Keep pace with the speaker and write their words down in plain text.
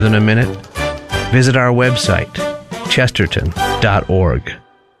in a minute? Visit our website, chesterton.org.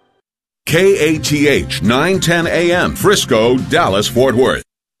 KATH 910 AM, Frisco, Dallas, Fort Worth.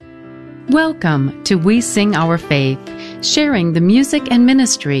 Welcome to We Sing Our Faith, sharing the music and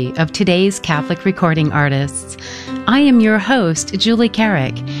ministry of today's Catholic recording artists. I am your host, Julie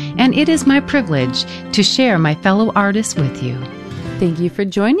Carrick, and it is my privilege to share my fellow artists with you. Thank you for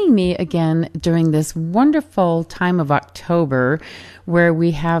joining me again during this wonderful time of October, where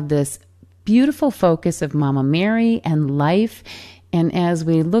we have this beautiful focus of Mama Mary and life. And as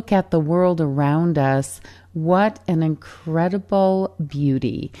we look at the world around us, what an incredible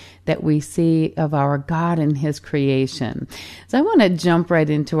beauty that we see of our God and His creation. So I want to jump right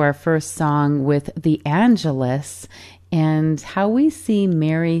into our first song with the Angelus and how we see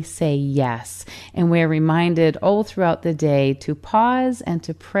Mary say yes. And we're reminded all throughout the day to pause and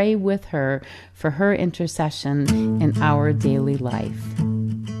to pray with her for her intercession in our daily life.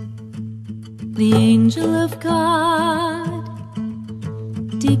 The angel of God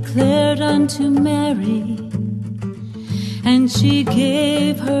declared unto Mary, and she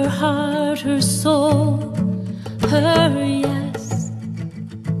gave her heart, her soul, her yes.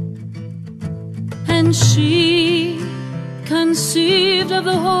 And she conceived of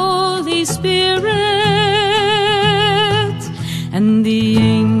the Holy Spirit, and the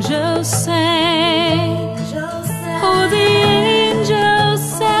angels sang, oh, the angels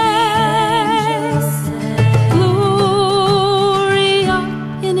sang, Gloria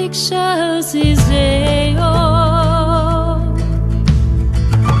in excelsis Deo,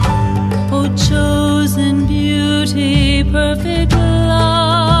 O chosen beauty, perfect love,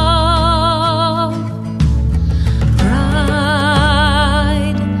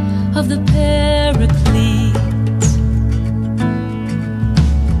 bride of the Paraclete.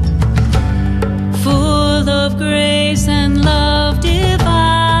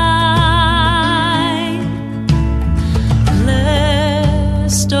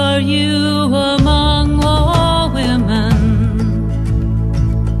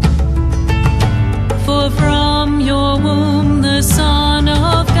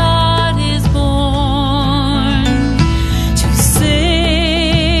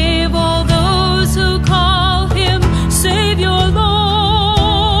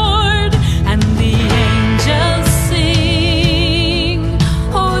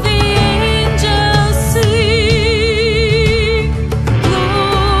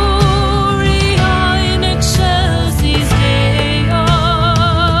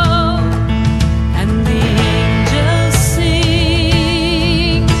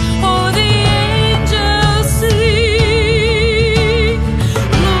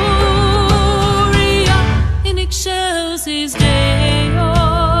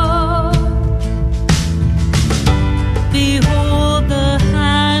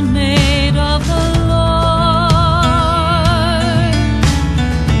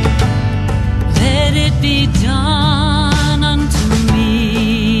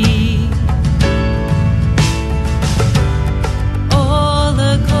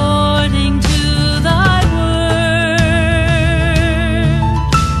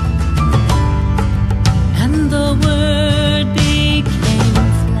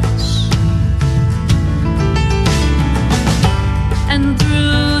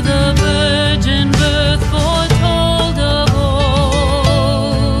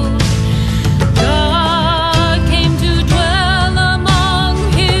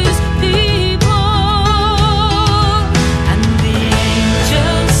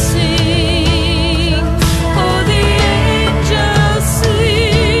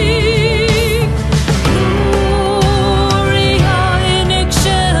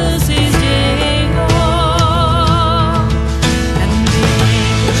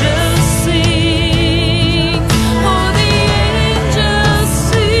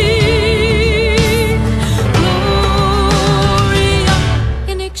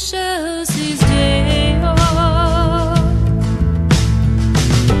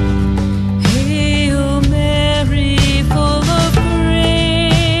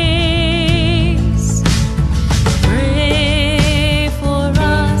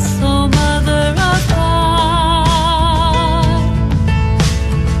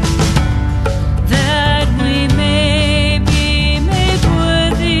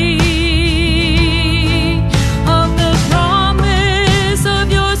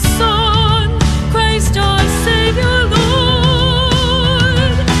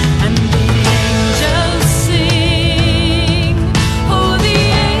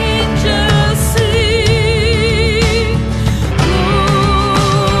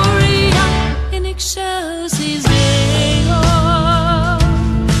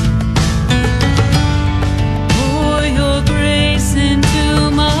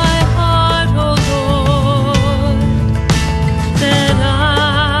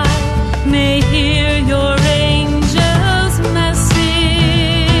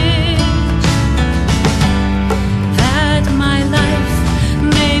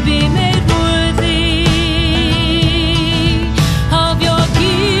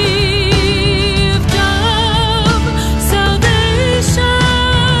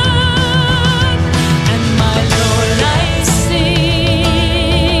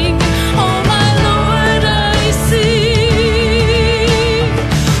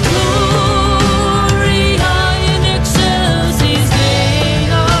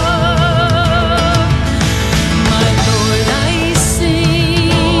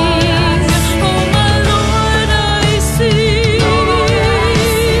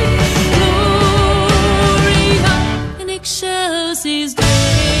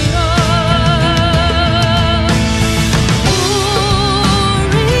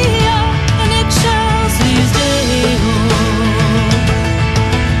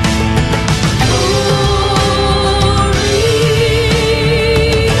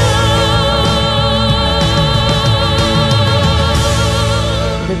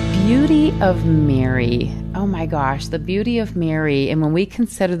 of Mary. Oh my gosh, the beauty of Mary. And when we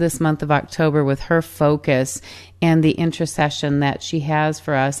consider this month of October with her focus and the intercession that she has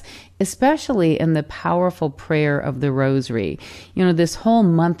for us, especially in the powerful prayer of the Rosary. You know, this whole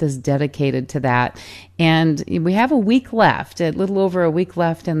month is dedicated to that. And we have a week left, a little over a week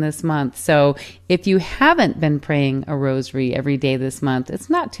left in this month. So if you haven't been praying a Rosary every day this month, it's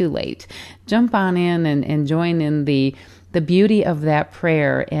not too late. Jump on in and join in the beauty of that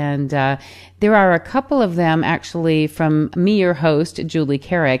prayer. And there are a couple of them actually from me, your host, Julie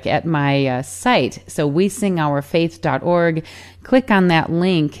Carrick, at my site. So wesingourfaith.org. Click on that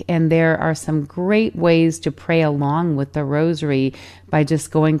link, and there are some great ways to pray along with the Rosary by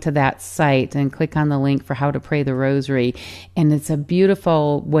just going to that site and click on the link for how to pray the Rosary. And it's a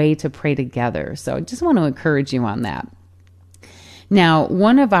beautiful way to pray together. So I just want to encourage you on that. Now,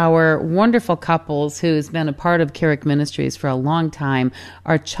 one of our wonderful couples who's been a part of Carrick Ministries for a long time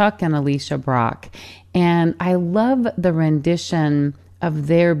are Chuck and Alicia Brock. And I love the rendition of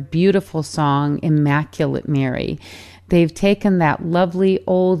their beautiful song, Immaculate Mary. They've taken that lovely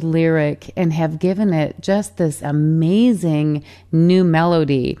old lyric and have given it just this amazing new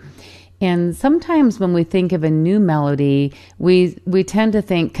melody. And sometimes when we think of a new melody, we tend to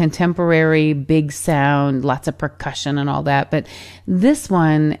think contemporary, big sound, lots of percussion and all that. But this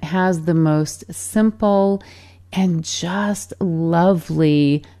one has the most simple and just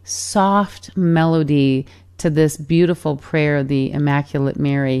lovely, soft melody to this beautiful prayer, the Immaculate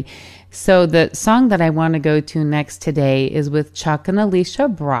Mary. So the song that I want to go to next today is with Chuck and Alicia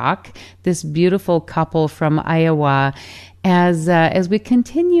Brock, this beautiful couple from Iowa, as we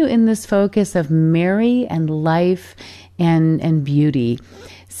continue in this focus of Mary and life and beauty.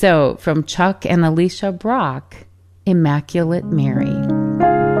 So from Chuck and Alicia Brock, Immaculate Mary.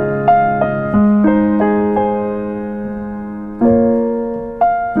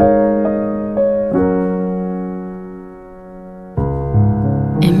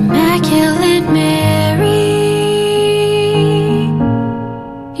 Immaculate Mary,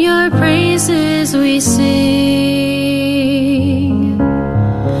 your praises we sing.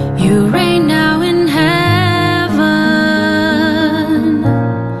 You reign now in heaven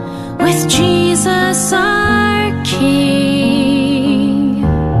with Jesus our King.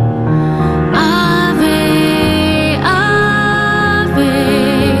 Ave, Ave,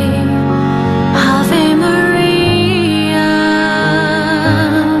 Ave Maria.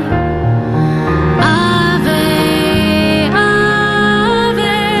 Ave, Ave,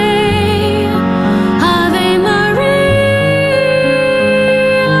 Ave Maria.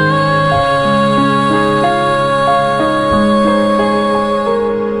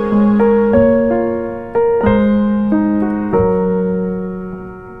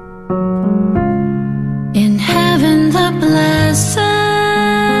 In heaven the blessed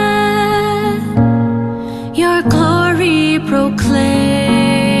your glory proclaim.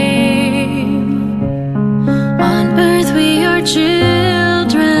 On earth we are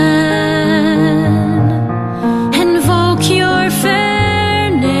children, invoke your fair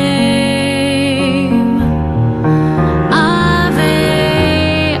name.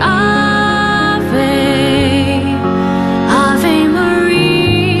 Ave, Ave, Ave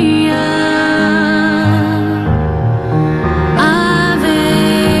Maria.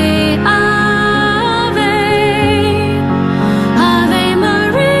 Ave, Ave, Ave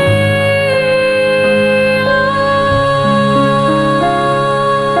Maria.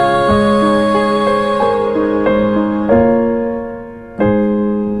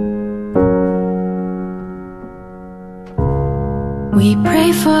 We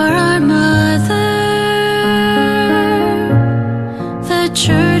pray for our mother, the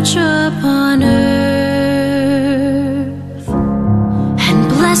church upon earth, and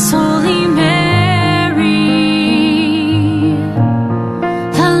bless Holy Mary,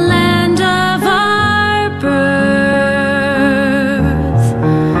 the land of our birth.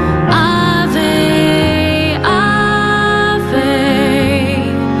 Ave, Ave,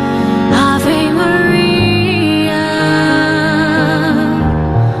 Ave Maria.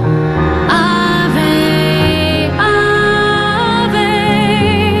 Ave, Ave,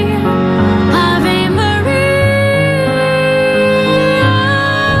 Ave Maria.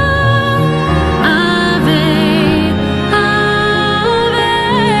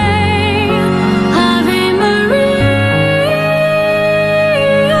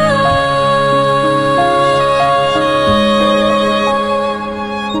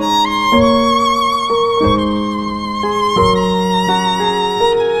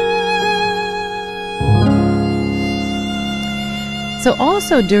 So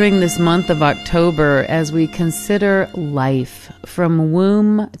also during this month of October, as we consider life from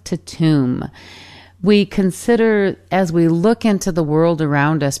womb to tomb, we consider, as we look into the world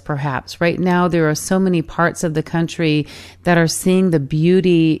around us, perhaps right now there are so many parts of the country that are seeing the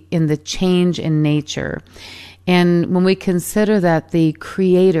beauty in the change in nature. And when we consider that the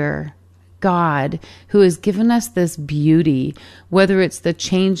Creator, God, who has given us this beauty, whether it's the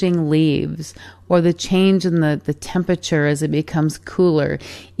changing leaves or the change in the temperature as it becomes cooler.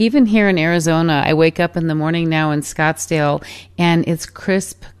 Even here in Arizona, I wake up in the morning now in Scottsdale and it's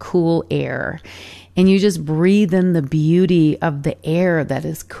crisp, cool air. And you just breathe in the beauty of the air that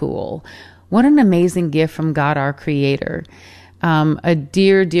is cool. What an amazing gift from God, our Creator. A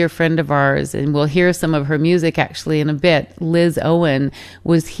dear, dear friend of ours, and we'll hear some of her music actually in a bit, Liz Owen,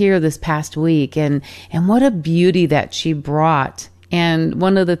 was here this past week, and what a beauty that she brought. And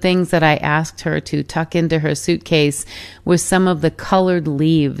one of the things that I asked her to tuck into her suitcase was some of the colored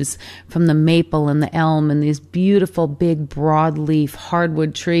leaves from the maple and the elm and these beautiful big broadleaf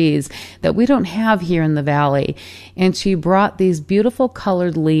hardwood trees that we don't have here in the valley. And she brought these beautiful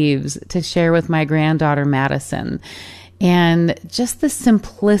colored leaves to share with my granddaughter Madison. And just the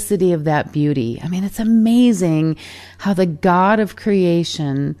simplicity of that beauty. I mean, it's amazing how the God of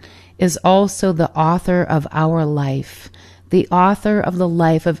creation is also the author of our life, the author of the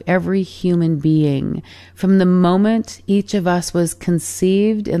life of every human being. From the moment each of us was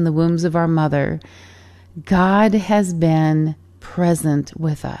conceived in the wombs of our mother, God has been present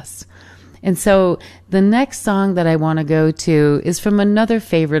with us. And so the next song that I want to go to is from another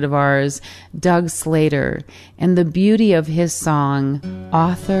favorite of ours, Doug Slater, and the beauty of his song,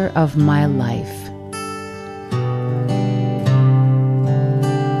 Author of My Life.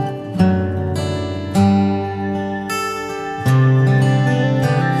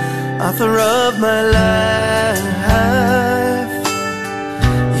 Author of my life,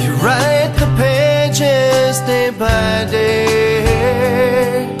 you write the pages day by day.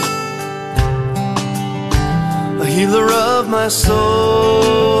 A healer of my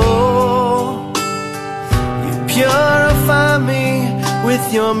soul, you purify me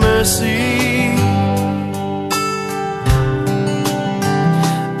with your mercy.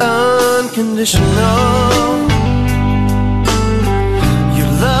 Unconditional,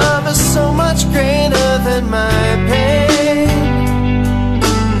 your love is so much greater than my pain.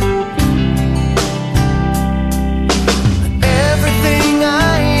 Everything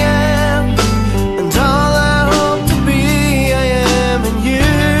I am and all I hope to be, I am in you.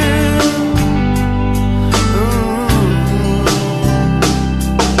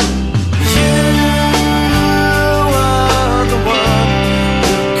 You are the one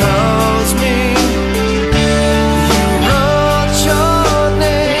who calls me. You wrote your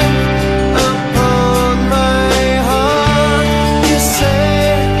name upon my heart. You say,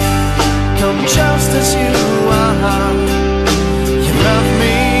 come just as you are. You love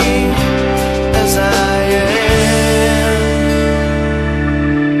me as I am.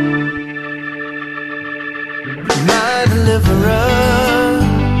 My deliverer,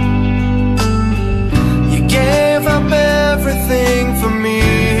 you gave up everything for me.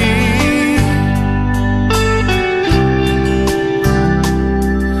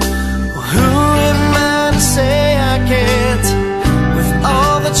 Who am I to say I can't? With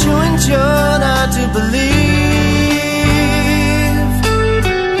all that you endured, I do believe.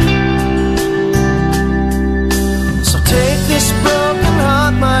 So take this broken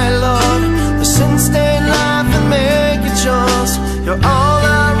heart, my Lord, the sin-stained life, and make it yours. You're all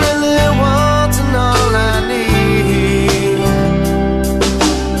I really want and all I need.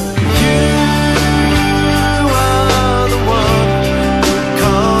 You are the one who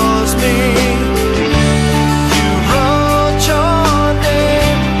calls me. You wrote your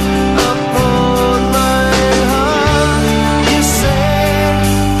name upon my heart. You say,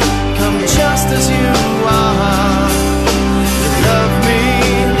 come just as you are. You love me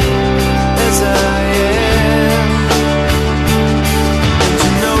as I am. And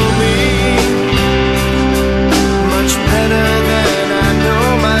you know me much better than I know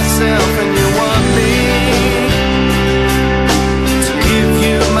myself. And you want me to give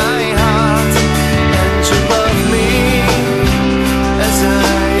you my heart. And you love me as I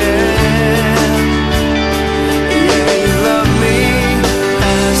am. Yeah, you love me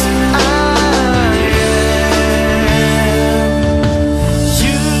as I am.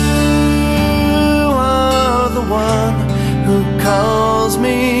 You are the one who calls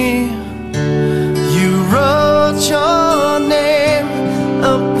me. You wrote your name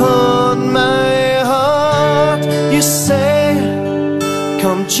upon my heart. You say,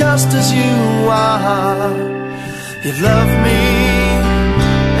 come just as you are. You love me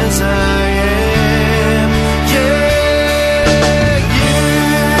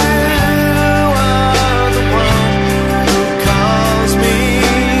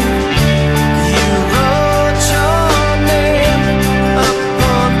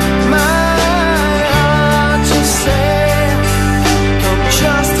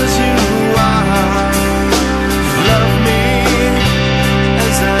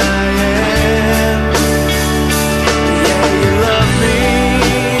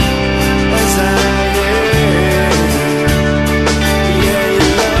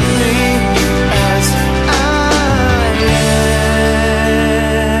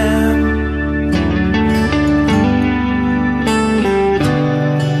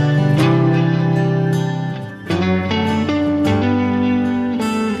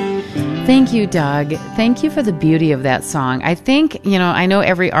Thank you, Doug. Thank you for the beauty of that song. I think, I know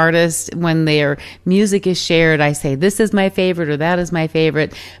every artist, when their music is shared, I say, this is my favorite or that is my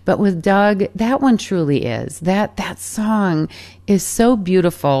favorite. But with Doug, that one truly is. That song is so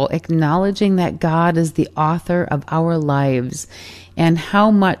beautiful, acknowledging that God is the author of our lives and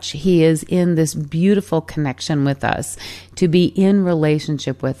how much He is in this beautiful connection with us, to be in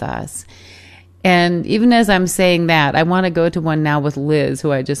relationship with us. And even as I'm saying that, I want to go to one now with Liz,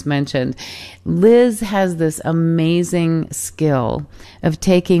 who I just mentioned. Liz has this amazing skill of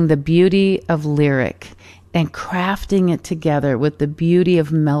taking the beauty of lyric and crafting it together with the beauty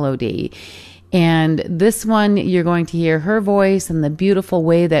of melody. And this one, you're going to hear her voice and the beautiful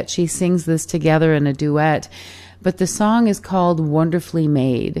way that she sings this together in a duet. But the song is called Wonderfully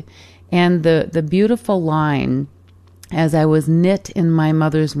Made. And the beautiful line, as I was knit in my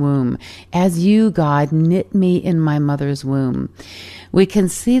mother's womb, as you, God, knit me in my mother's womb. We can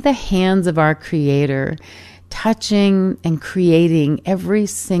see the hands of our Creator touching and creating every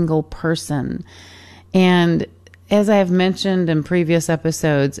single person. And as I have mentioned in previous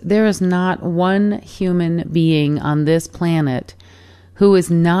episodes, there is not one human being on this planet who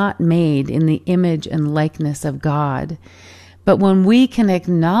is not made in the image and likeness of God. But when we can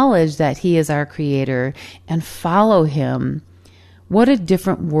acknowledge that He is our Creator and follow Him, what a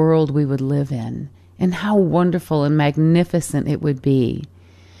different world we would live in, and how wonderful and magnificent it would be.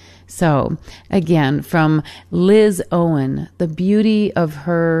 So, again, from Liz Owen, the beauty of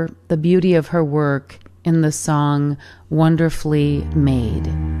her work in the song Wonderfully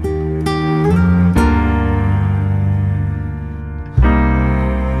Made.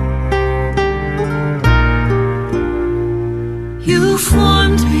 You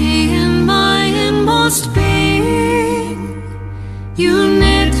formed me in my inmost being. You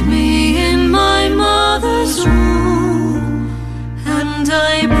knit me in my mother's womb, and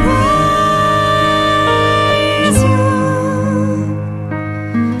I praise you,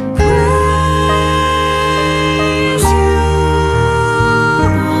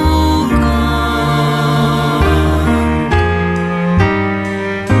 oh God.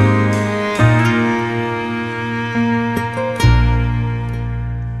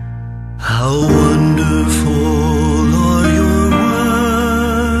 How wonderful are your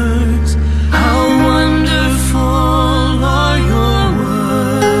words. How wonderful are your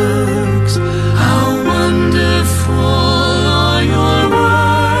works. How wonderful are your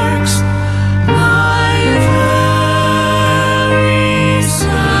works. My very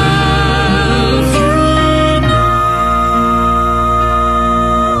self you know.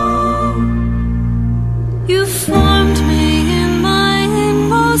 You formed me in my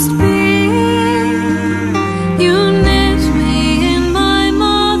inmost being. You knit me in my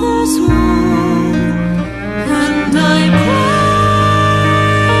mother's womb, and I praise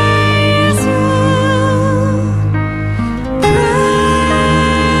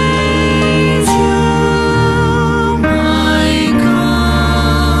you, my God.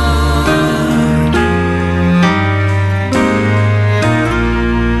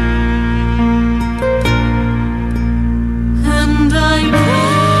 And I praise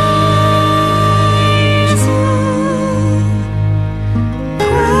you,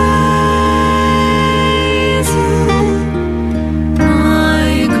 my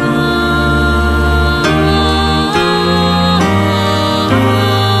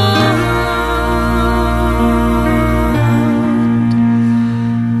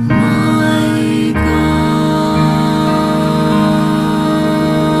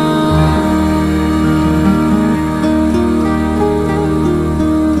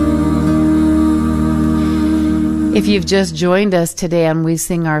If you've just joined us today on We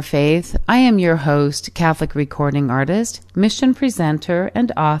Sing Our Faith, I am your host, Catholic recording artist, mission presenter,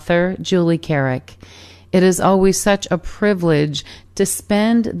 and author, Julie Carrick. It is always such a privilege to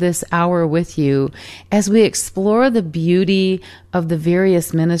spend this hour with you as we explore the beauty of the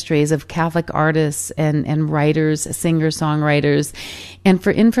various ministries of Catholic artists and writers, singer-songwriters. And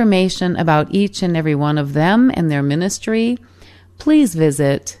for information about each and every one of them and their ministry, please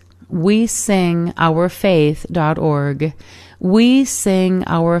visit WeSingOurFaith.org.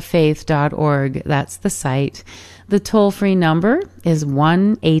 WeSingOurFaith.org. That's the site. The toll-free number is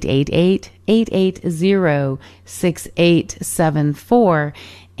 1-888-880-6874,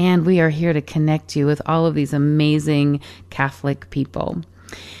 and we are here to connect you with all of these amazing Catholic people.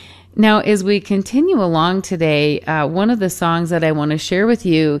 Now, as we continue along today, one of the songs that I want to share with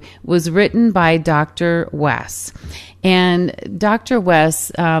you was written by Dr. Wes. And Dr.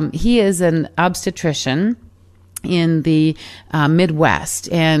 Wes, he is an obstetrician, in the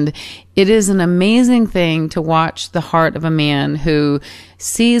Midwest. And it is an amazing thing to watch the heart of a man who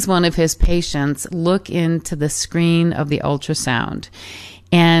sees one of his patients look into the screen of the ultrasound.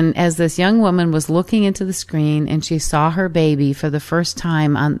 And as this young woman was looking into the screen and she saw her baby for the first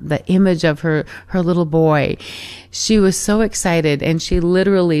time on the image of her little boy, she was so excited and she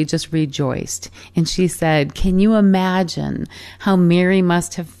literally just rejoiced. And she said, "Can you imagine how Mary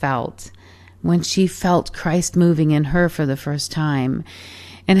must have felt when she felt Christ moving in her for the first time?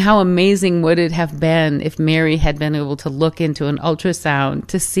 And how amazing would it have been if Mary had been able to look into an ultrasound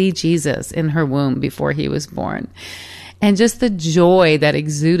to see Jesus in her womb before he was born?" And just the joy that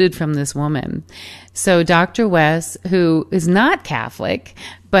exuded from this woman. So Dr. Wess, who is not Catholic,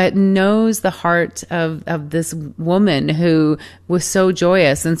 but knows the heart of this woman who was so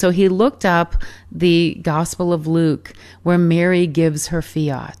joyous. And so he looked up the Gospel of Luke, where Mary gives her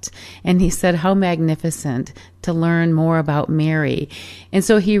fiat. And he said, how magnificent to learn more about Mary. And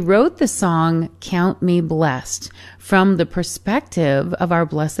so he wrote the song, Count Me Blessed, from the perspective of our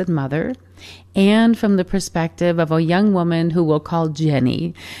Blessed Mother, and from the perspective of a young woman who we'll call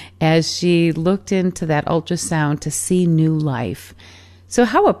Jenny, as she looked into that ultrasound to see new life. So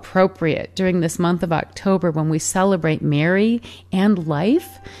how appropriate during this month of October, when we celebrate Mary and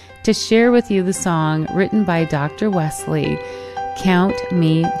life, to share with you the song written by Dr. Wesley, Count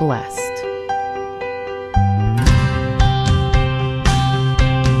Me Blessed.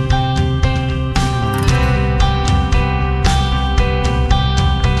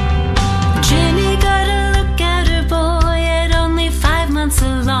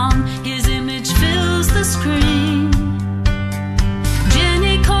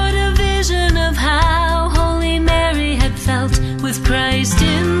 Christ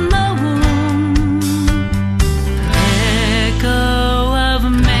in the womb. Echo of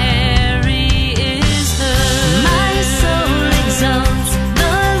Mary is heard. My soul exalts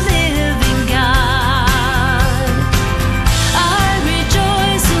the living God. I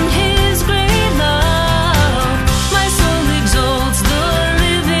rejoice in his great love. My soul exalts the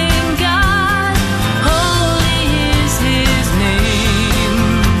living God. Holy is his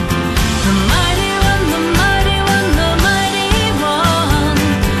name. The mighty one, the mighty one, the mighty one.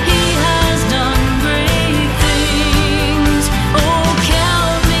 He has done great things. Oh,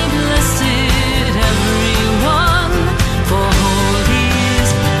 count me blessed, everyone, for holy is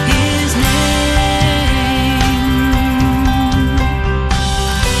his name.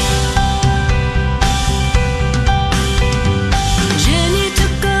 Jenny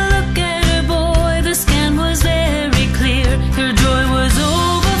took a look at her boy. The scan was very clear. Her joy was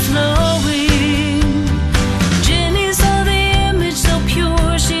overflowing. Jenny saw the image so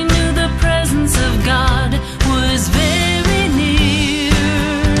pure. She knew the presence of God was very near.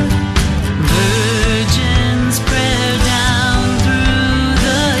 Virgin's prayer down through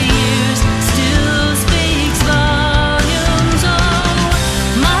the years still speaks volumes. Oh,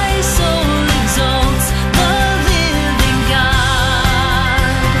 my soul exalts the living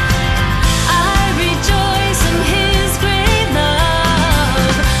God. I rejoice in his great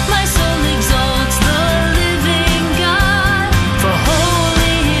love. My soul exalts the living God, for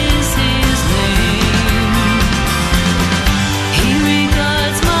holy is his name. He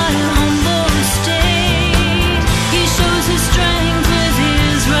regards my humble state. He shows his strength with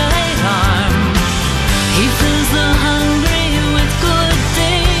his right arm. He fills the hungry with good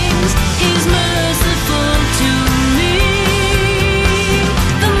things. He's merciful to me.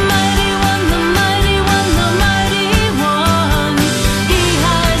 The mighty one, the mighty one, the mighty one. He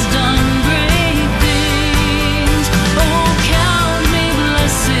has done great things. Oh, count me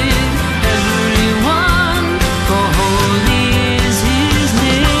blessed, everyone, for holy is his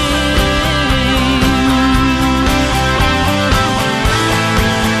name.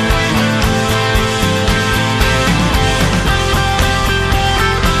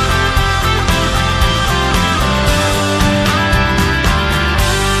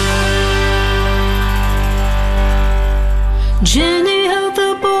 Jenny held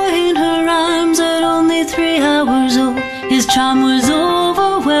the boy in her arms at only 3 hours old. His charm was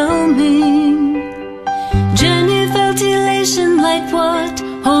overwhelming. Jenny felt elation like what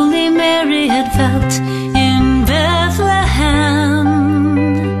Holy Mary had felt in Bethlehem.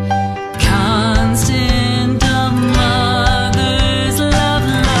 Constant a mother's love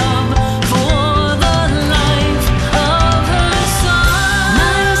for the life of her son.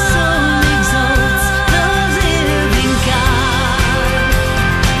 My soul exalts the living God.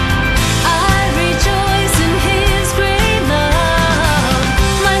 I rejoice in his great love.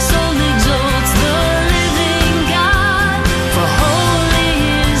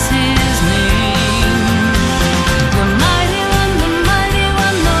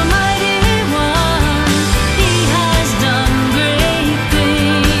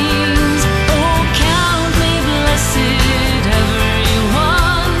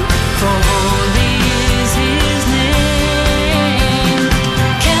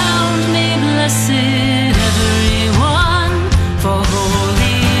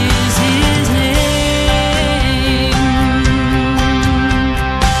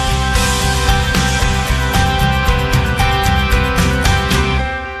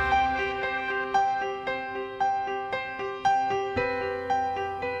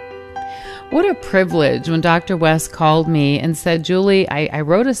 What a privilege when Dr. West called me and said, Julie, I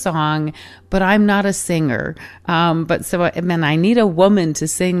wrote a song, but I'm not a singer. Then I need a woman to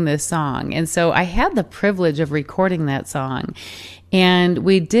sing this song. And so I had the privilege of recording that song. And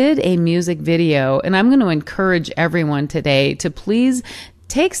we did a music video, and I'm going to encourage everyone today to please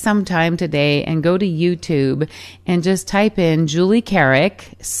take some time today and go to YouTube and just type in Julie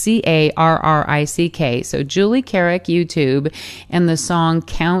Carrick, Carrick. So Julie Carrick, YouTube, and the song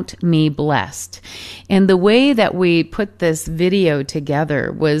Count Me Blessed. And the way that we put this video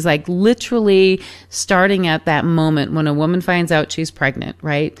together was like literally starting at that moment when a woman finds out she's pregnant,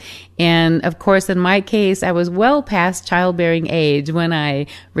 right? And of course, in my case, I was well past childbearing age when I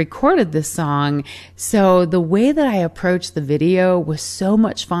recorded this song. So the way that I approached the video was so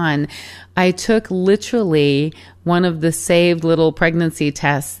much fun. I took literally one of the saved little pregnancy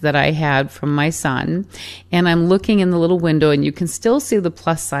tests that I had from my son, and I'm looking in the little window, and you can still see the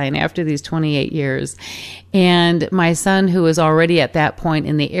plus sign after these 28 years. And my son, who was already at that point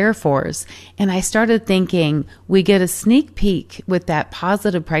in the Air Force, and I started thinking, we get a sneak peek with that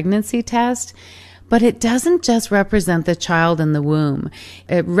positive pregnancy test, but it doesn't just represent the child in the womb.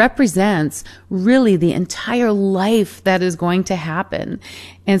 It represents really the entire life that is going to happen.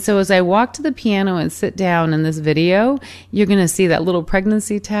 And so as I walk to the piano and sit down in this video, you're going to see that little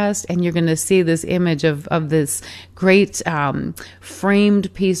pregnancy test, and you're going to see this image of this great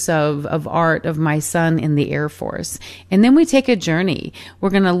framed piece of art of my son in the Air Force. And then we take a journey. We're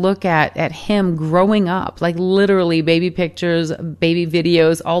going to look at him growing up, like literally baby pictures, baby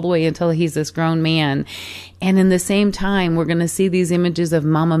videos, all the way until he's this grown man. And in the same time, we're going to see these images of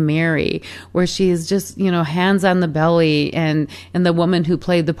Mama Mary, where she is just, hands on the belly, and the woman who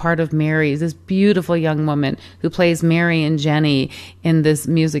played the part of Mary is this beautiful young woman who plays Mary and Jenny in this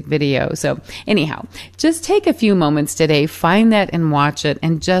music video. So anyhow, just take a few moments today, find that and watch it,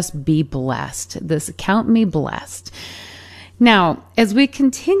 and just be blessed. This Count Me Blessed. Now, as we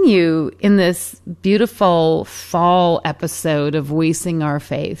continue in this beautiful fall episode of We Sing Our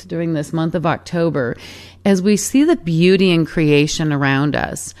Faith during this month of October, as we see the beauty in creation around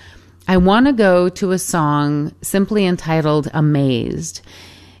us, I want to go to a song simply entitled Amazed.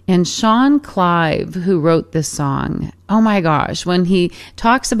 And Sean Clive, who wrote this song, oh my gosh, when he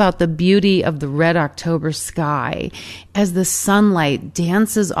talks about the beauty of the red October sky as the sunlight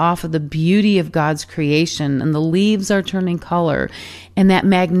dances off of the beauty of God's creation and the leaves are turning color, and that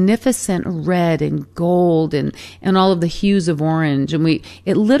magnificent red and gold and all of the hues of orange, and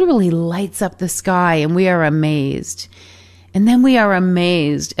it literally lights up the sky, and we are amazed. And then we are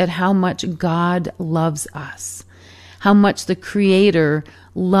amazed at how much God loves us, how much the Creator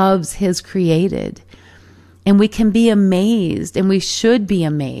loves His created. And we can be amazed, and we should be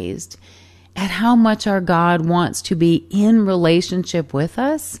amazed at how much our God wants to be in relationship with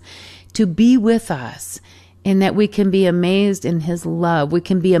us, to be with us, and that we can be amazed in His love. We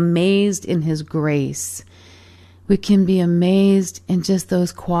can be amazed in His grace. We can be amazed in just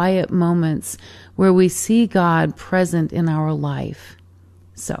those quiet moments where we see God present in our life.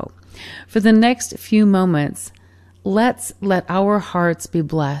 So, for the next few moments, let's let our hearts be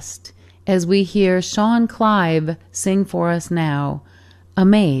blessed as we hear Sean Clive sing for us now,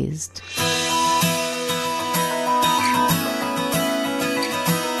 Amazed.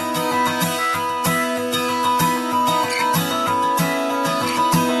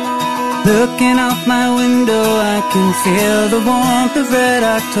 Looking out my window, I can feel the warmth of red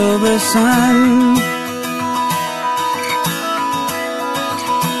October sun.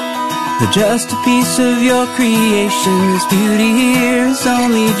 They're just a piece of your creation. This beauty here has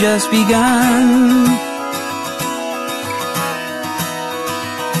only just begun.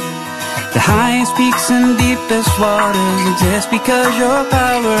 The highest peaks and deepest waters exist because your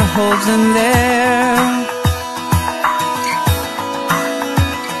power holds them there.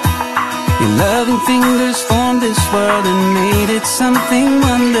 Your loving fingers formed this world and made it something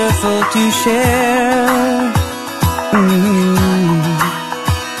wonderful to share.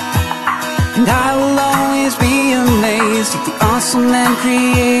 And I will always be amazed at the awesome and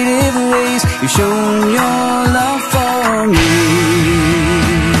creative ways you've shown your love for me.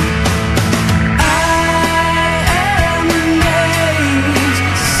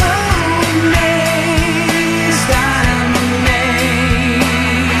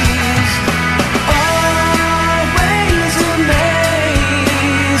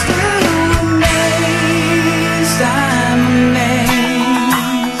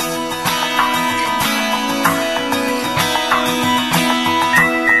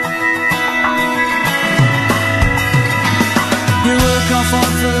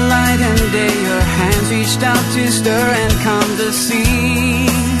 Reached out to stir and calm the seas.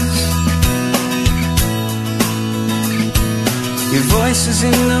 Your voice is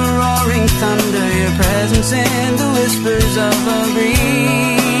in the roaring thunder, your presence in the whispers of a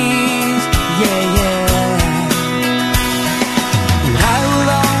breeze. Yeah, yeah. And I will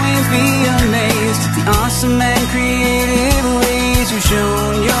always be amazed at the awesome and creative ways you've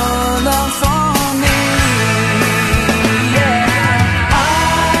shown your love for me. Yeah,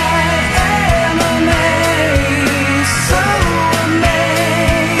 I am amazed, so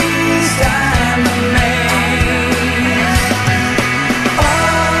amazed, I'm amazed.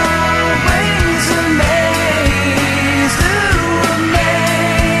 Always amazed, too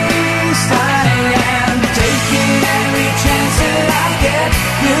amazed I am. Taking every chance that I get,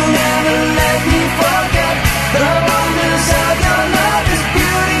 you'll never let me forget the wonders of your love, this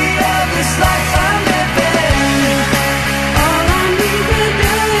beauty of this life I'm living. All I need to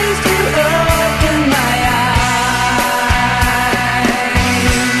do is to open my eyes.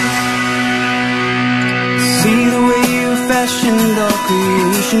 See the way you fashioned all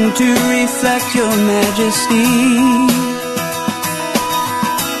creation to reflect your majesty.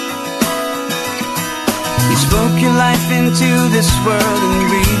 You spoke your life into this world and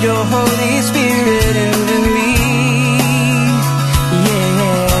breathed your Holy Spirit into me. Yeah.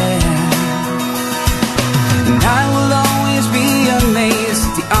 And I will always be amazed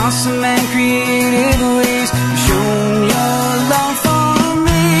at the awesome and creative ways you've shown your love for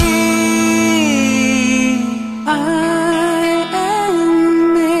me. I am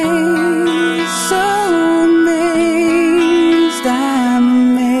amazed, so amazed, I'm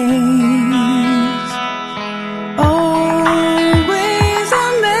amazed. Always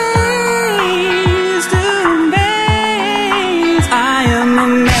amazed, too amazed, I am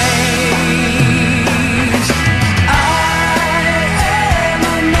amazed. I am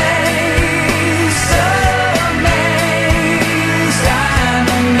amazed, so amazed, I'm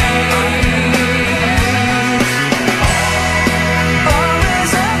amazed.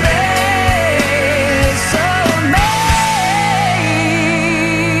 Always amazed, so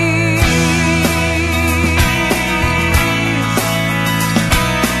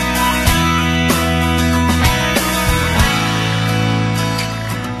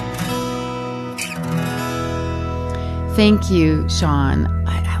Thank you, Sean.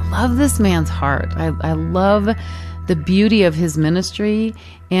 I love this man's heart. I love the beauty of his ministry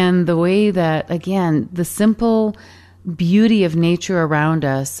and the way that, again, the simple beauty of nature around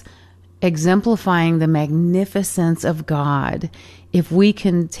us, exemplifying the magnificence of God. If we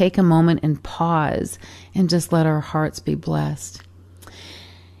can take a moment and pause and just let our hearts be blessed.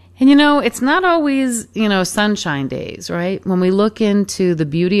 And it's not always, sunshine days, right? When we look into the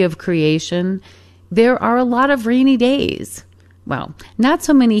beauty of creation, there are a lot of rainy days. Well, not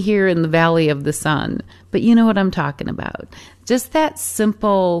so many here in the Valley of the Sun, but you know what I'm talking about. Just that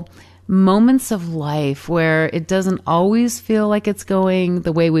simple moments of life where it doesn't always feel like it's going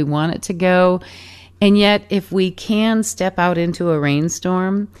the way we want it to go. And yet, if we can step out into a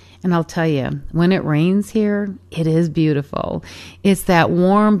rainstorm, and I'll tell you, when it rains here, it is beautiful. It's that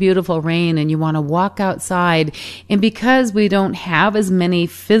warm, beautiful rain, and you want to walk outside. And because we don't have as many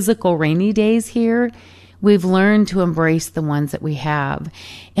physical rainy days here, we've learned to embrace the ones that we have.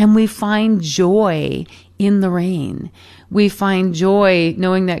 And we find joy in the rain. We find joy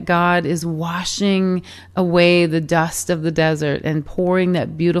knowing that God is washing away the dust of the desert and pouring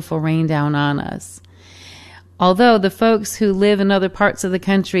that beautiful rain down on us. Although the folks who live in other parts of the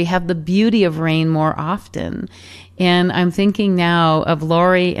country have the beauty of rain more often. And I'm thinking now of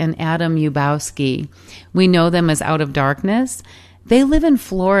Lori and Adam Yubowski. We know them as Out of Darkness. They live in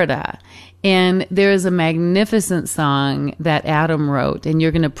Florida. And there is a magnificent song that Adam wrote, and you're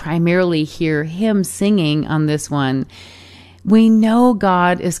going to primarily hear him singing on this one. We know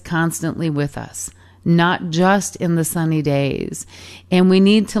God is constantly with us, not just in the sunny days. And we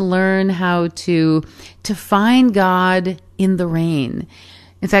need to learn how to find God in the rain.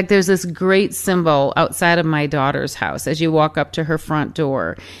 In fact, there's this great symbol outside of my daughter's house as you walk up to her front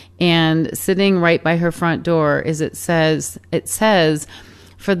door. And sitting right by her front door is it says,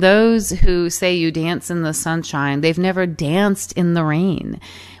 for those who say you dance in the sunshine, they've never danced in the rain.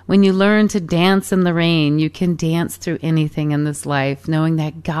 When you learn to dance in the rain, you can dance through anything in this life, knowing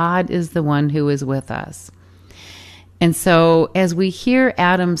that God is the one who is with us. And so as we hear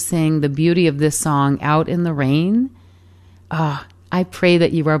Adam sing the beauty of this song, Out in the Rain, I pray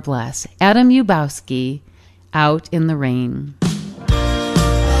that you are blessed. Adam Yubowski, Out in the Rain.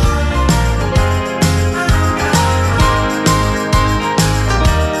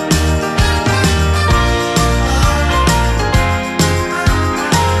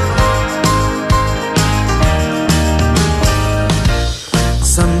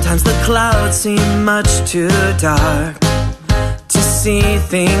 Sometimes the clouds seem much too dark see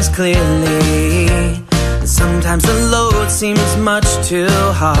things clearly. And sometimes the load seems much too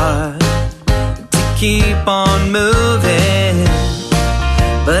hard to keep on moving.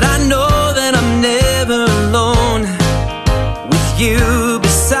 But I know that I'm never alone with you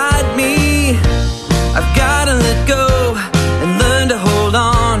beside me. I've gotta let go and learn to hold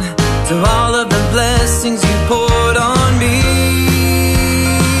on to all of the blessings you poured on me.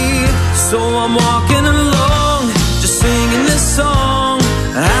 So I'm walking along, just singing this song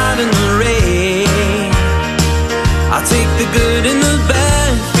out in the rain. I'll take the good and the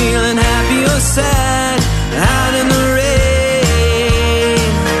bad, feeling happy or sad out in the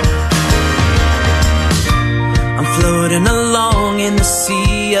rain. I'm floating along in the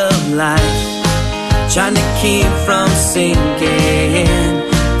sea of life, trying to keep from sinking.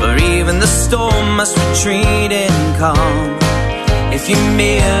 For even the storm must retreat in calm if you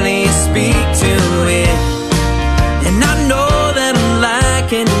merely speak to it. And I know that I'm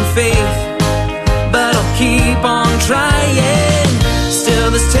lacking in faith, but I'll keep on trying. Still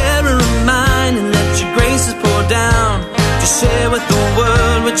this terror of mine, and let your graces pour down to share with the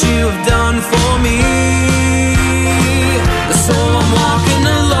world what you have done for me. So I'm walking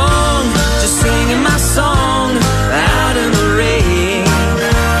along, just singing my song out in the rain.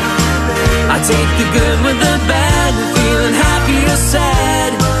 I take the good with the bad, feeling happy or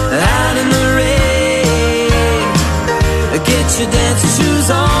sad out in the rain. Get your dancing shoes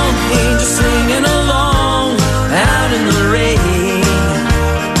on, angels singing along out in the rain.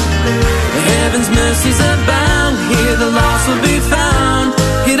 Heaven's mercies abound, here the lost will be found.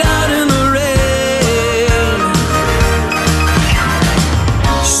 Get out in the rain.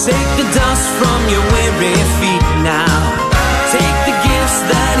 Shake the dust from your weary feet now. Take the gifts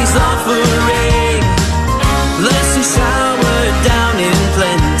that he's offering. Blessing shower down in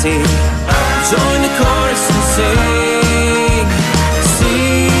plenty. Join the chorus and sing,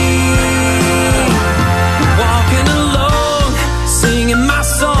 sing. Walking alone, singing my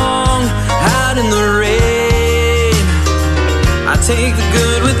song out in the rain. I take the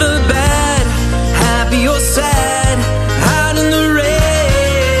good with the bad, happy or sad out in the rain.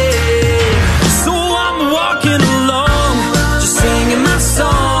 So I'm walking along, just singing my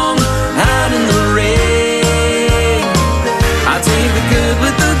song out in the rain. I take the good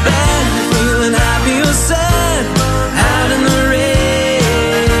with the bad, feeling happy or sad out in the rain.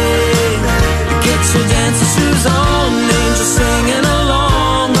 Get your dancing shoes on, angels singing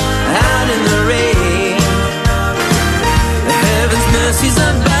along out in the rain. Heaven's mercies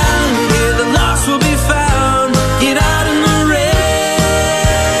abound, here the lost will be found. Get out in the rain.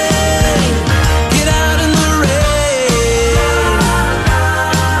 Get out in the rain.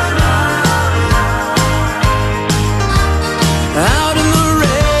 Out in the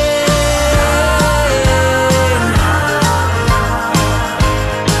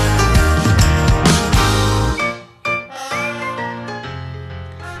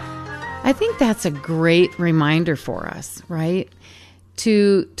I think that's a great reminder for us, right?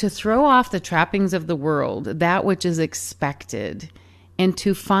 To throw off the trappings of the world, that which is expected, and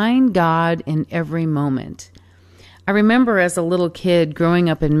to find God in every moment. I remember as a little kid growing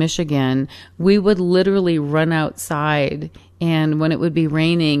up in Michigan, we would literally run outside, and when it would be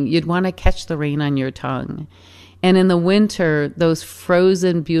raining, you'd want to catch the rain on your tongue. And in the winter, those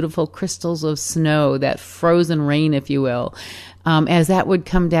frozen, beautiful crystals of snow, that frozen rain, if you will, as that would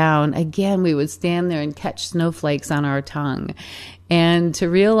come down, again, we would stand there and catch snowflakes on our tongue. And to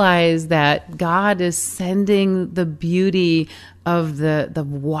realize that God is sending the beauty of the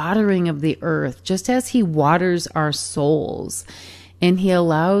watering of the earth, just as he waters our souls. And he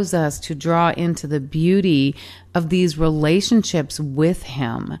allows us to draw into the beauty of these relationships with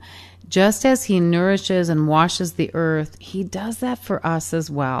him. Just as he nourishes and washes the earth, he does that for us as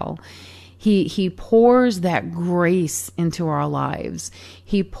well. He pours that grace into our lives.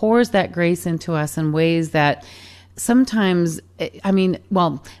 He pours that grace into us in ways that sometimes,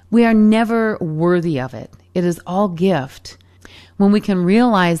 we are never worthy of it. It is all gift. When we can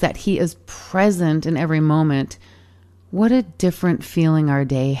realize that he is present in every moment, what a different feeling our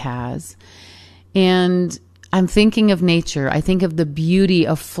day has. And I'm thinking of nature. I think of the beauty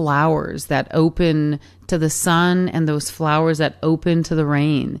of flowers that open to the sun and those flowers that open to the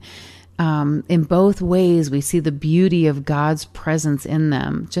rain. In both ways, we see the beauty of God's presence in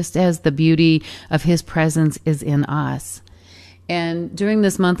them, just as the beauty of his presence is in us. And during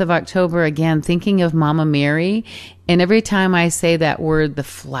this month of October, again, thinking of Mama Mary, and every time I say that word, the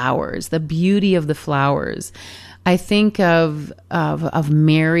flowers, the beauty of the flowers, I think of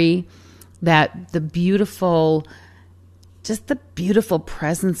Mary, that the beautiful just the beautiful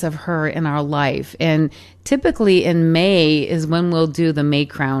presence of her in our life. And typically in May is when we'll do the May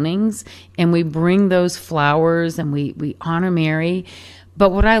crownings, and we bring those flowers and we honor Mary.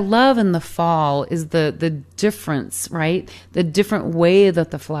 But what I love in the fall is the difference, right? The different way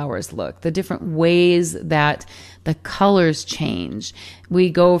that the flowers look, the different ways that the colors change. We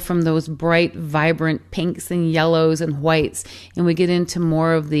go from those bright, vibrant pinks and yellows and whites, and we get into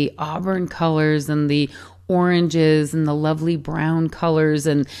more of the auburn colors and the oranges and the lovely brown colors.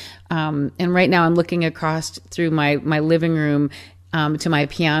 And right now I'm looking across through my living room to my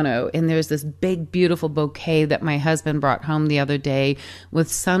piano, and there's this big, beautiful bouquet that my husband brought home the other day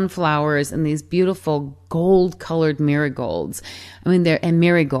with sunflowers and these beautiful gold-colored marigolds. I mean, and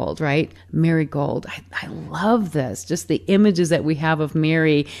marigold, right? Marigold. I love this. Just the images that we have of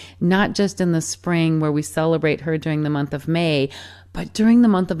Mary, not just in the spring where we celebrate her during the month of May, but during the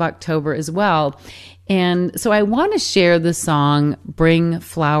month of October as well. And so I want to share the song, Bring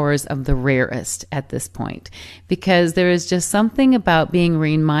Flowers of the Rarest, at this point, because there is just something about being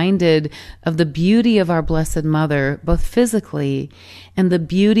reminded of the beauty of our Blessed Mother, both physically, and the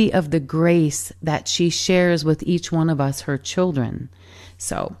beauty of the grace that she shares with each one of us, her children.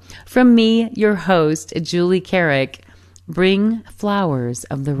 So from me, your host, Julie Carrick, Bring Flowers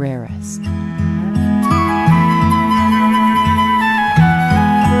of the Rarest.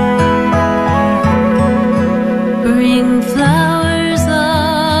 Bring flowers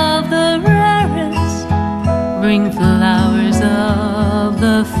of the rarest, bring flowers of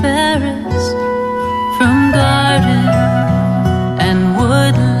the fairest, from garden and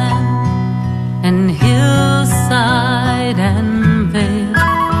woodland and hillside and vale.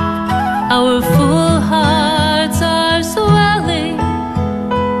 Our full hearts are swelling,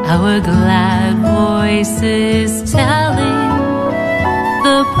 our glad voices telling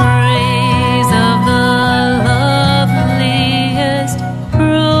the praise of the loveliest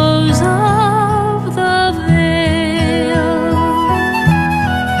rose of the vale.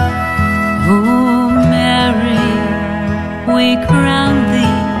 Oh Mary, we crown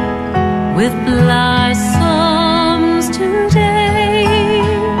thee with blossoms today,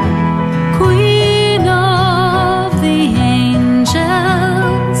 Queen of the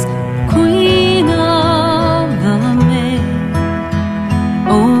angels, Queen of the May.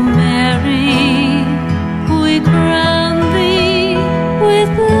 Oh Mary, we crown thee with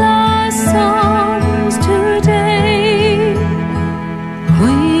blossoms today,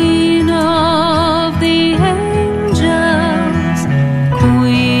 Queen of the angels,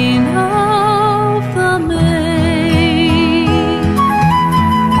 Queen of the May.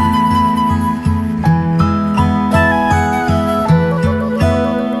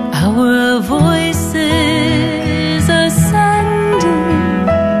 Our voices ascending,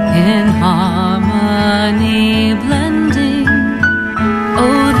 in harmony blending,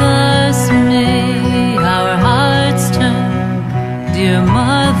 oh thus may our hearts turn, dear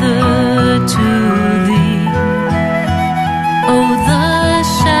Mother, to thee. Oh thus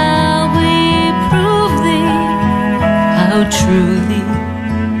shall we prove thee, how truly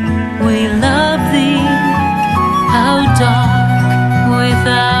we love thee, how dark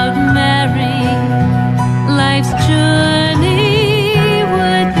without Mary life's journey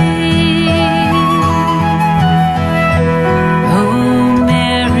would be. Oh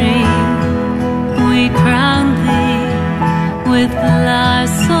Mary, we crown thee with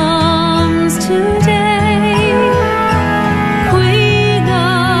blossoms today, Queen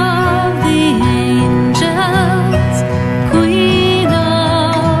of the angels, Queen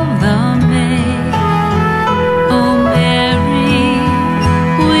of the May. Oh Mary,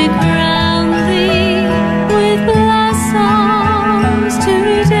 we crown thee with blossoms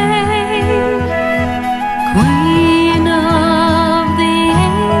today, Queen of the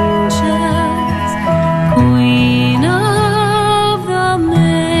angels, Queen of the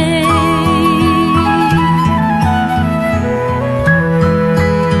May.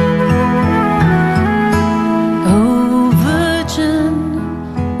 Oh Virgin,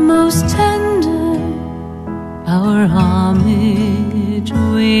 most tender, our homage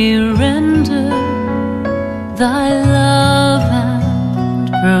we render, thy love and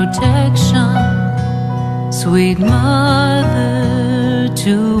protection, sweet Mother,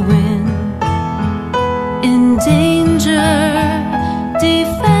 to win. In danger,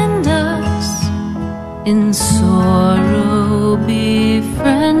 defend us, in sorrow,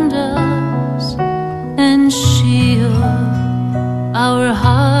 befriend us, and shield our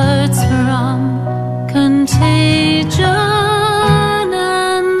hearts from contagion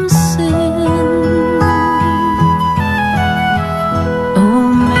and sin.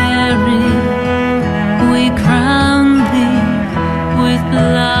 Oh Mary, we crown thee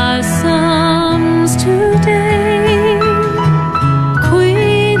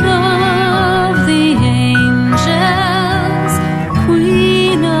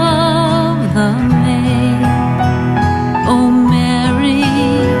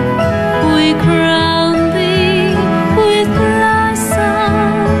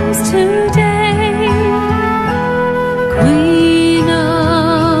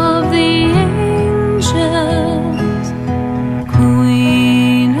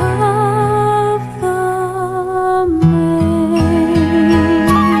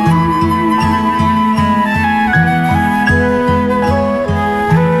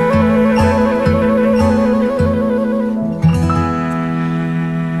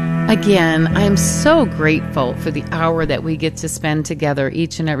again, I'm so grateful for the hour that we get to spend together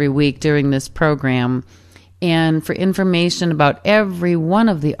each and every week during this program, and for information about every one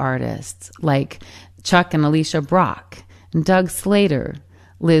of the artists like Chuck and Alicia Brock, Doug Slater,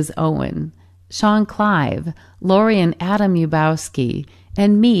 Liz Owen, Sean Clive, Lori and Adam Yubowski,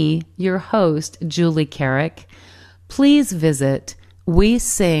 and me, your host, Julie Carrick. Please visit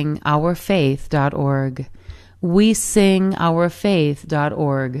WeSingOurFaith.org.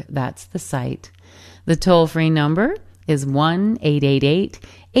 WeSingOurFaith.org. That's the site. The toll-free number is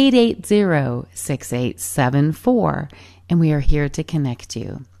 1-888-880-6874, and we are here to connect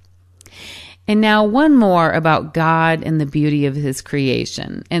you. And now one more about God and the beauty of his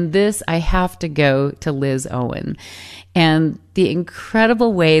creation. And this, I have to go to Liz Owen and the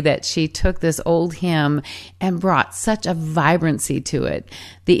incredible way that she took this old hymn and brought such a vibrancy to it.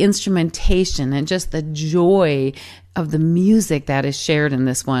 The instrumentation and just the joy of the music that is shared in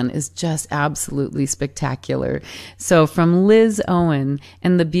this one is just absolutely spectacular. So from Liz Owen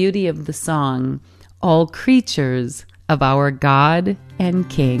and the beauty of the song, All Creatures of Our God and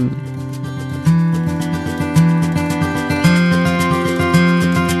King.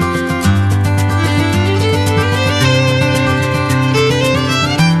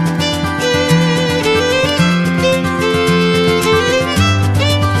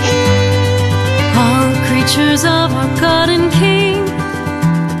 Creatures of our God and King,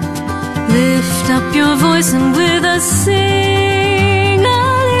 lift up your voice and with us sing,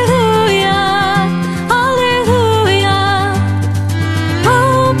 Alleluia, Alleluia.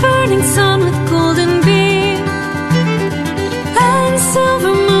 Oh, burning sun with golden beam, and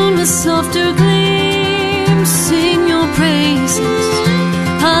silver moon with softer gleam, sing your praises,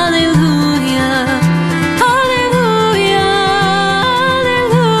 Alleluia.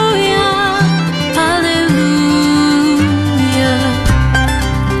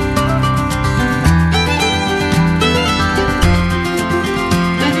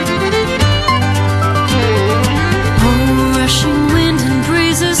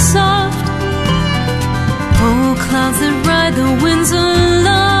 Clouds that ride the winds of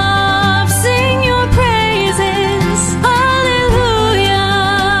love, sing your praises, Alleluia.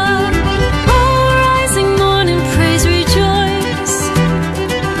 Oh, rising morning, praise, rejoice.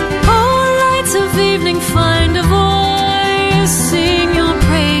 Oh, lights of evening, find a voice, sing your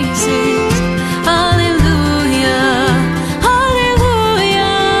praises, Alleluia,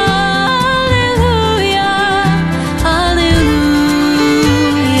 Alleluia, Alleluia, Alleluia.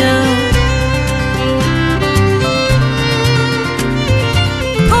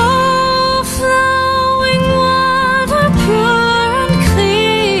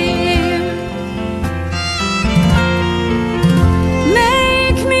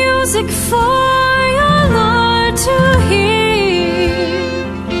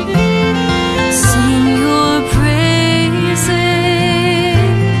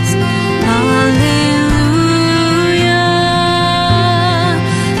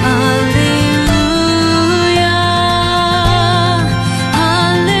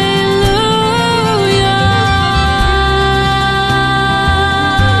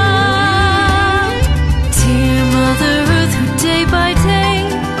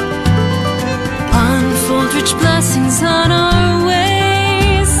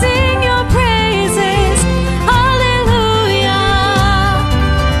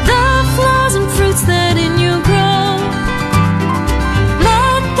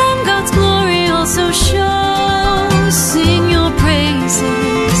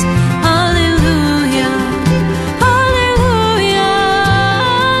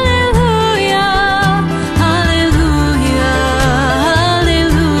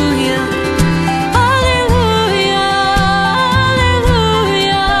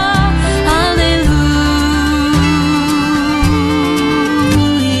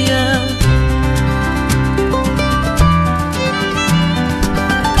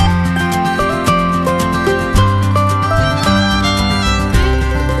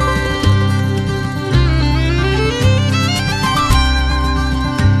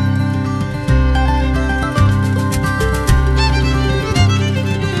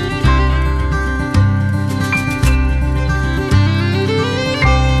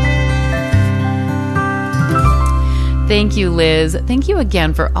 Thank you, Liz. Thank you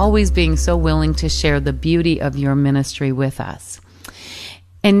again for always being so willing to share the beauty of your ministry with us.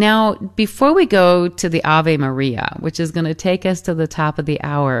 And now, before we go to the Ave Maria, which is going to take us to the top of the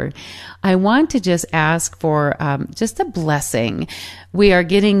hour, I want to just ask for just a blessing. We are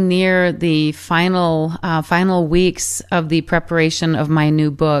getting near the final weeks of the preparation of my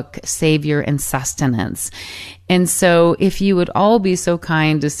new book, Savior and Sustenance. And so if you would all be so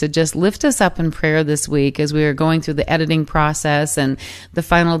kind as to just lift us up in prayer this week as we are going through the editing process and the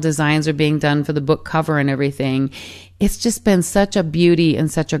final designs are being done for the book cover and everything. It's just been such a beauty and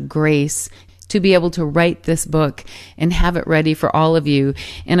such a grace to be able to write this book and have it ready for all of you.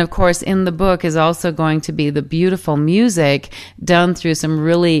 And of course, in the book is also going to be the beautiful music done through some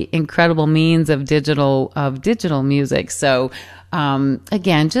really incredible means of digital music. So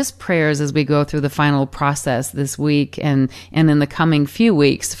again, just prayers as we go through the final process this week and in the coming few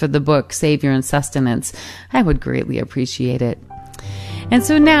weeks for the book Savior and Sustenance. I would greatly appreciate it. And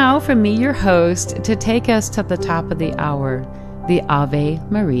so now, from me, your host, to take us to the top of the hour, the Ave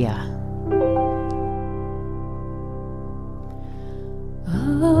Maria.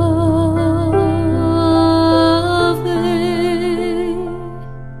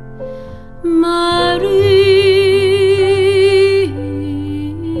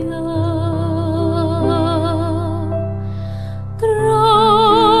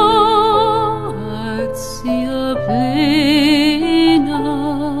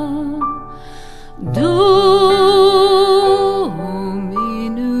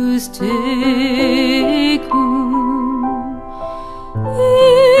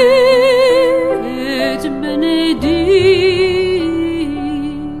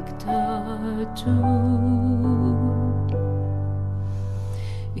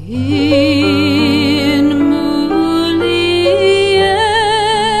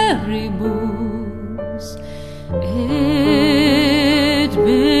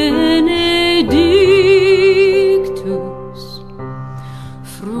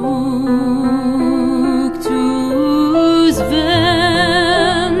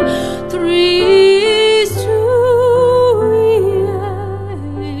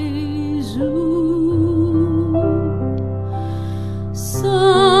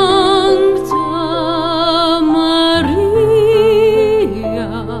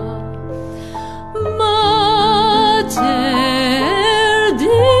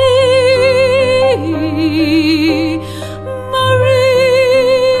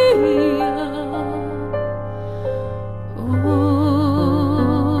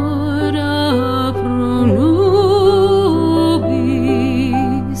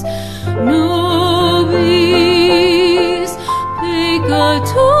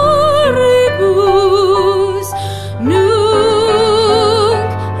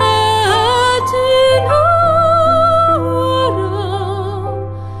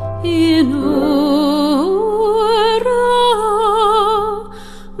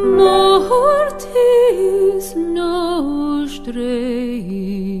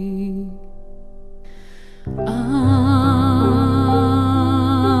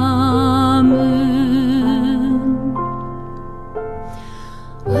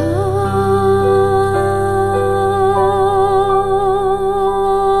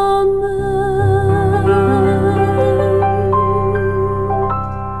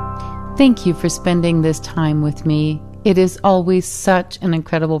 Thank you for spending this time with me. It is always such an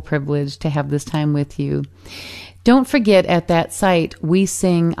incredible privilege to have this time with you. Don't forget, at that site,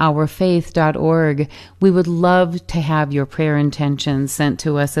 wesingourfaith.org, we would love to have your prayer intentions sent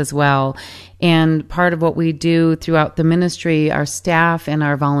to us as well. And part of what we do throughout the ministry, our staff and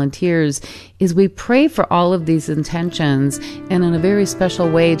our volunteers, is we pray for all of these intentions. And in a very special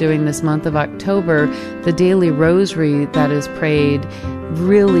way during this month of October, the daily rosary that is prayed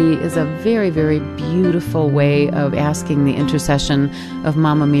really is a very, very beautiful way of asking the intercession of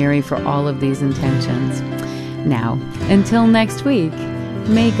Mama Mary for all of these intentions. Now, until next week,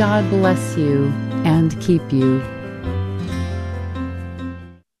 may God bless you and keep you.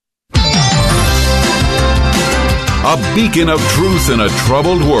 A beacon of truth in a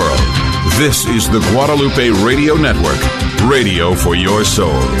troubled world. This is the Guadalupe Radio Network, radio for your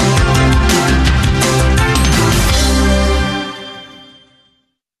soul.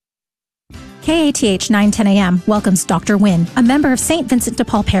 KATH 910 AM welcomes Dr. Wynn, a member of St. Vincent de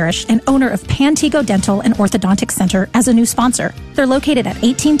Paul Parish and owner of Pantego Dental and Orthodontic Center, as a new sponsor. They're located at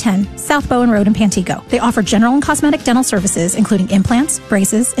 1810 South Bowen Road in Pantego. They offer general and cosmetic dental services, including implants,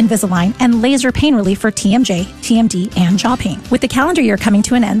 braces, Invisalign, and laser pain relief for TMJ, TMD, and jaw pain. With the calendar year coming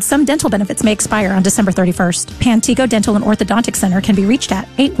to an end, some dental benefits may expire on December 31st. Pantego Dental and Orthodontic Center can be reached at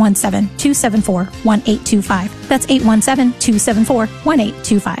 817-274-1825. That's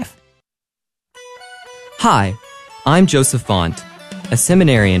 817-274-1825. Hi, I'm Joseph Font. a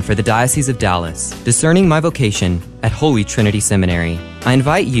seminarian for the Diocese of Dallas, discerning my vocation at Holy Trinity Seminary. I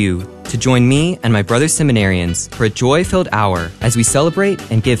invite you to join me and my brother seminarians for a joy-filled hour as we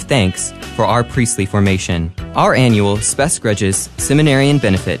celebrate and give thanks for our priestly formation. Our annual Spes Gregis Seminarian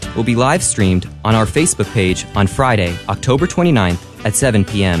Benefit will be live-streamed on our Facebook page on Friday, October 29th at 7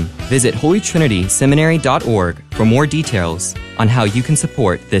 p.m. Visit holytrinityseminary.org for more details on how you can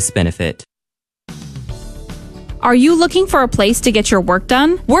support this benefit. Are you looking for a place to get your work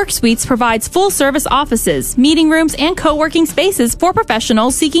done? WorkSuites provides full-service offices, meeting rooms, and co-working spaces for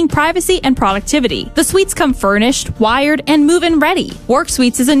professionals seeking privacy and productivity. The suites come furnished, wired, and move-in ready.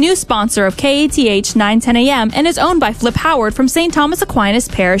 WorkSuites is a new sponsor of KATH 910 AM and is owned by Flip Howard from St. Thomas Aquinas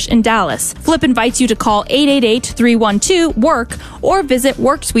Parish in Dallas. Flip invites you to call 888-312-WORK or visit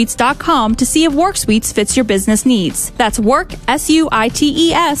WorkSuites.com to see if WorkSuites fits your business needs. That's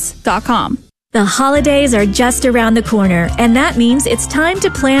WorkSuites.com. The holidays are just around the corner, and that means it's time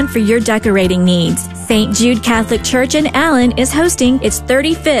to plan for your decorating needs. St. Jude Catholic Church in Allen is hosting its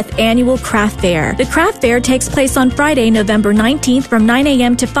 35th annual craft fair. The craft fair takes place on Friday, November 19th from 9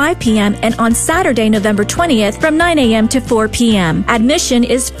 a.m. to 5 p.m. and on Saturday, November 20th from 9 a.m. to 4 p.m. Admission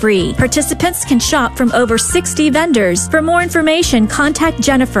is free. Participants can shop from over 60 vendors. For more information, contact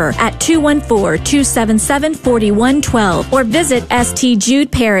Jennifer at 214-277-4112 or visit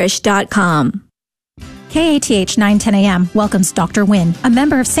stjudeparish.com. KATH 910 AM welcomes Dr. Wynn, a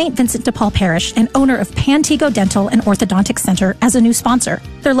member of St. Vincent de Paul Parish and owner of Pantego Dental and Orthodontic Center, as a new sponsor.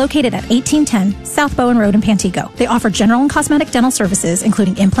 They're located at 1810 South Bowen Road in Pantego. They offer general and cosmetic dental services,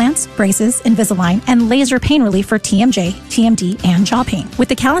 including implants, braces, Invisalign, and laser pain relief for TMJ, TMD, and jaw pain. With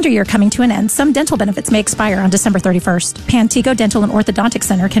the calendar year coming to an end, some dental benefits may expire on December 31st. Pantego Dental and Orthodontic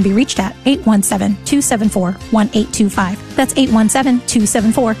Center can be reached at 817-274-1825. That's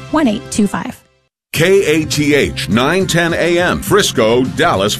 817-274-1825. KATH 910 AM, Frisco, Dallas,